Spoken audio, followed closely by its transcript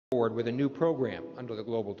forward with a new program under the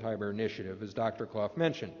Global Tiger Initiative, as Dr. Clough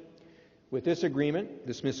mentioned. With this agreement,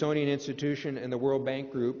 the Smithsonian Institution and the World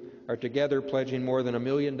Bank Group are together pledging more than $1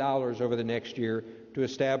 million over the next year to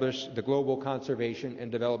establish the Global Conservation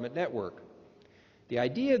and Development Network. The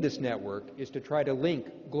idea of this network is to try to link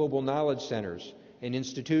global knowledge centers and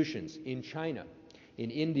institutions in China,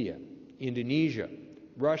 in India, Indonesia,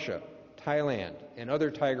 Russia, Thailand, and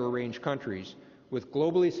other tiger range countries with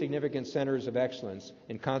globally significant centers of excellence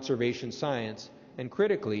in conservation science and,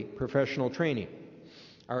 critically, professional training.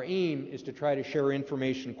 Our aim is to try to share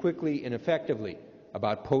information quickly and effectively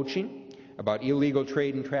about poaching, about illegal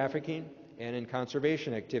trade and trafficking, and in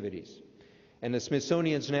conservation activities. And the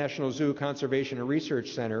Smithsonian's National Zoo Conservation and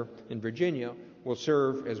Research Center in Virginia will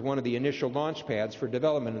serve as one of the initial launch pads for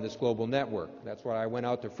development of this global network. That's why I went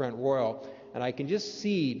out to Front Royal, and I can just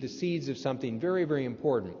see the seeds of something very, very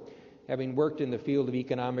important. Having worked in the field of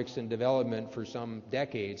economics and development for some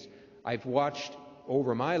decades, I've watched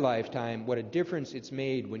over my lifetime what a difference it's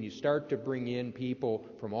made when you start to bring in people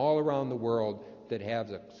from all around the world that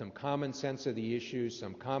have some common sense of the issues,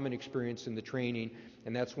 some common experience in the training,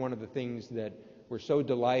 and that's one of the things that we're so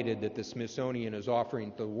delighted that the Smithsonian is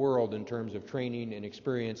offering to the world in terms of training and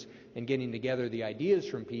experience and getting together the ideas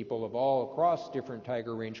from people of all across different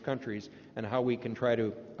tiger range countries and how we can try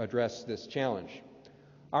to address this challenge.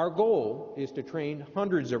 Our goal is to train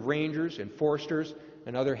hundreds of rangers and foresters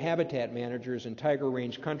and other habitat managers in tiger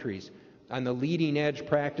range countries on the leading edge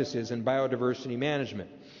practices in biodiversity management,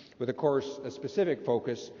 with, of course, a specific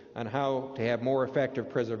focus on how to have more effective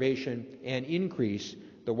preservation and increase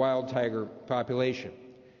the wild tiger population.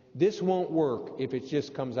 This won't work if it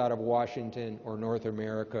just comes out of Washington or North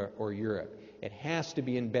America or Europe. It has to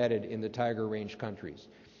be embedded in the tiger range countries.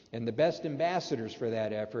 And the best ambassadors for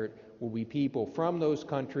that effort will be people from those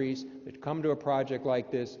countries that come to a project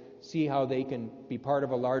like this, see how they can be part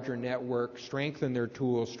of a larger network, strengthen their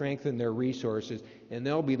tools, strengthen their resources, and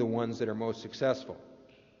they'll be the ones that are most successful.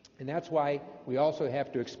 And that's why we also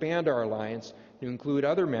have to expand our alliance to include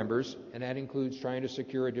other members, and that includes trying to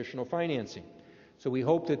secure additional financing. So we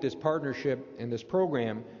hope that this partnership and this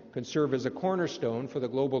program can serve as a cornerstone for the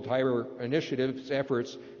Global Tiger Initiative's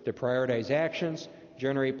efforts to prioritize actions,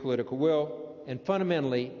 generate political will, and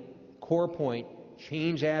fundamentally, core point,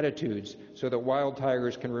 change attitudes so that wild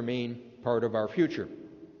tigers can remain part of our future.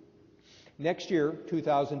 Next year,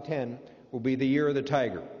 2010, will be the year of the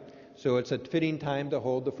tiger. So it's a fitting time to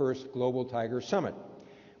hold the first Global Tiger Summit,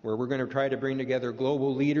 where we're going to try to bring together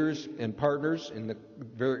global leaders and partners in the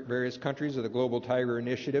various countries of the Global Tiger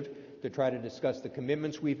Initiative to try to discuss the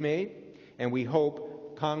commitments we've made, and we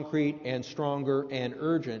hope concrete and stronger and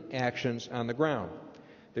urgent actions on the ground.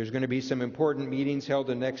 There's going to be some important meetings held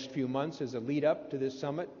in the next few months as a lead up to this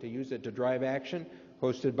summit to use it to drive action,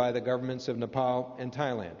 hosted by the governments of Nepal and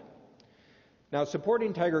Thailand. Now,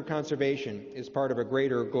 supporting tiger conservation is part of a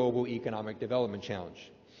greater global economic development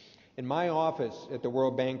challenge. In my office at the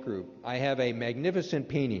World Bank Group, I have a magnificent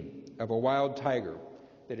painting of a wild tiger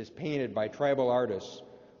that is painted by tribal artists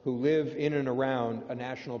who live in and around a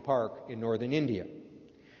national park in northern India.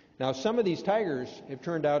 Now, some of these tigers have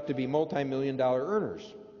turned out to be multi-million-dollar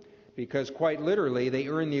earners because, quite literally, they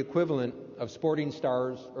earn the equivalent of sporting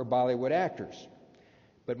stars or Bollywood actors.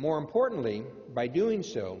 But more importantly, by doing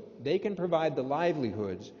so, they can provide the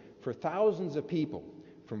livelihoods for thousands of people,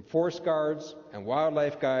 from forest guards and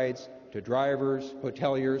wildlife guides to drivers,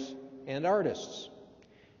 hoteliers, and artists.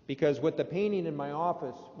 Because what the painting in my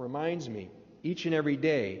office reminds me each and every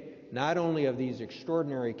day, not only of these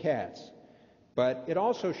extraordinary cats, but it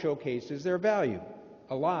also showcases their value,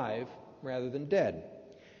 alive rather than dead.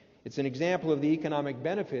 It's an example of the economic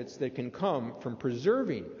benefits that can come from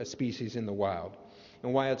preserving a species in the wild,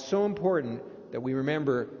 and why it's so important that we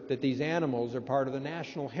remember that these animals are part of the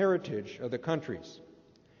national heritage of the countries.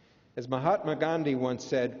 As Mahatma Gandhi once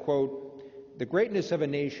said, quote, "The greatness of a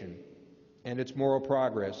nation and its moral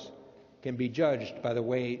progress can be judged by the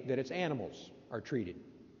way that its animals are treated."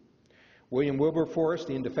 William Wilberforce,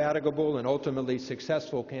 the indefatigable and ultimately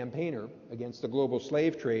successful campaigner against the global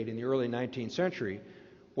slave trade in the early 19th century,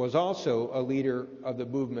 was also a leader of the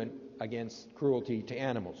movement against cruelty to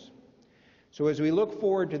animals. So as we look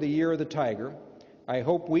forward to the year of the tiger, I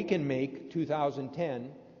hope we can make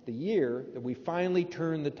 2010 the year that we finally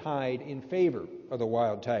turn the tide in favor of the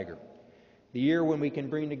wild tiger. The year when we can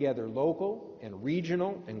bring together local and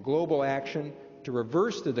regional and global action to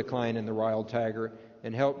reverse the decline in the wild tiger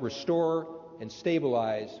and help restore and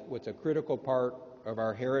stabilize what's a critical part of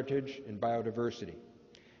our heritage and biodiversity.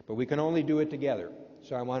 But we can only do it together.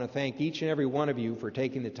 So I want to thank each and every one of you for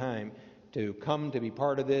taking the time to come to be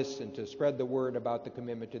part of this and to spread the word about the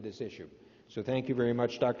commitment to this issue. So thank you very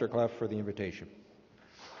much, Dr. Clough, for the invitation.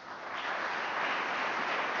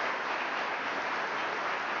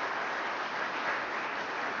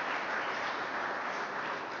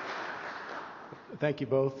 Thank you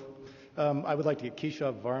both. I would like to get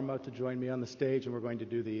Keshav Varma to join me on the stage, and we're going to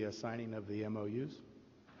do the signing of the MOUs.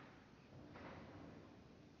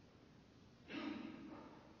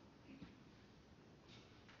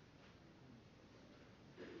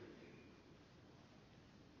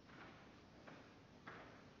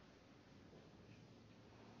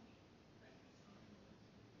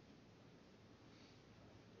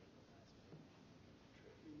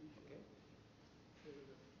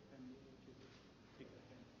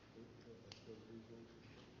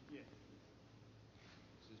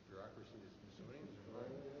 This is bureaucracy at Smithsonian.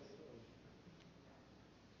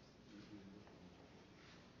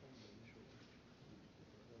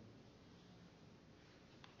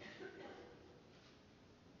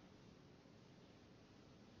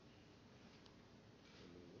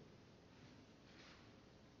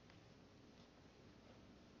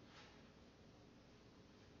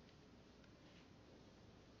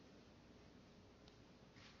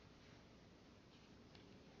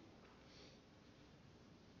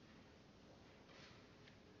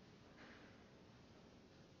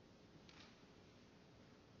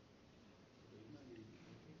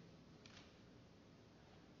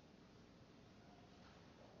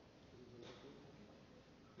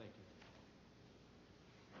 Thank you.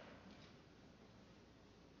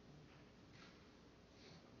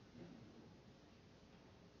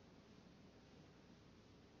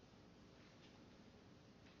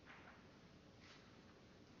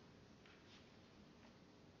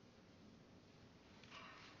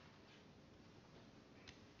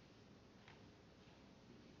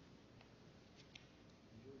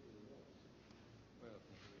 Well,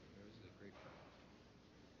 this is a great part.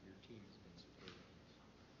 Your team has been superb.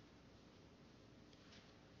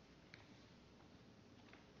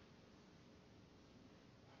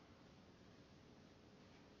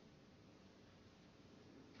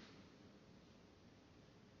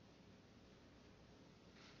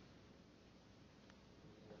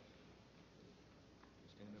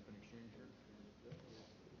 Stand up and exchange here.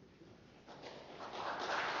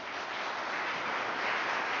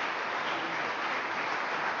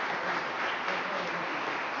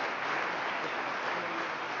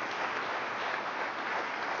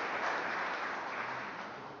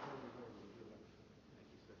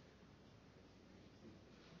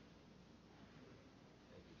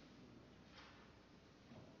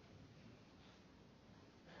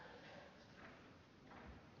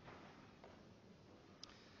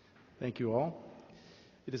 Thank you all.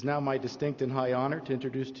 It is now my distinct and high honor to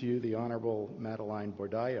introduce to you the Honorable Madeline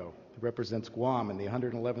Bordallo, who represents Guam in the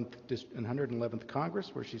 111th Congress,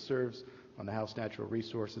 where she serves on the House Natural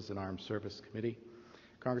Resources and Armed Service Committee.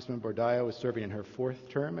 Congressman Bordallo is serving in her 4th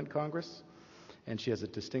term in Congress, and she has a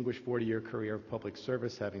distinguished 40-year career of public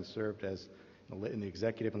service, having served as in the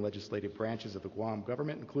executive and legislative branches of the Guam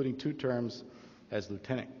government, including 2 terms as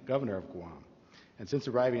Lieutenant Governor of Guam. And since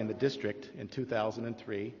arriving in the district in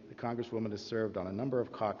 2003, the Congresswoman has served on a number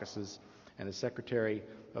of caucuses and as Secretary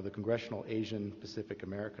of the Congressional Asian Pacific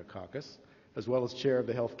America Caucus, as well as Chair of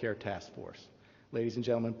the Healthcare Task Force. Ladies and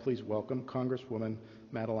gentlemen, please welcome Congresswoman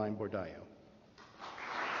Madeline Bordallo.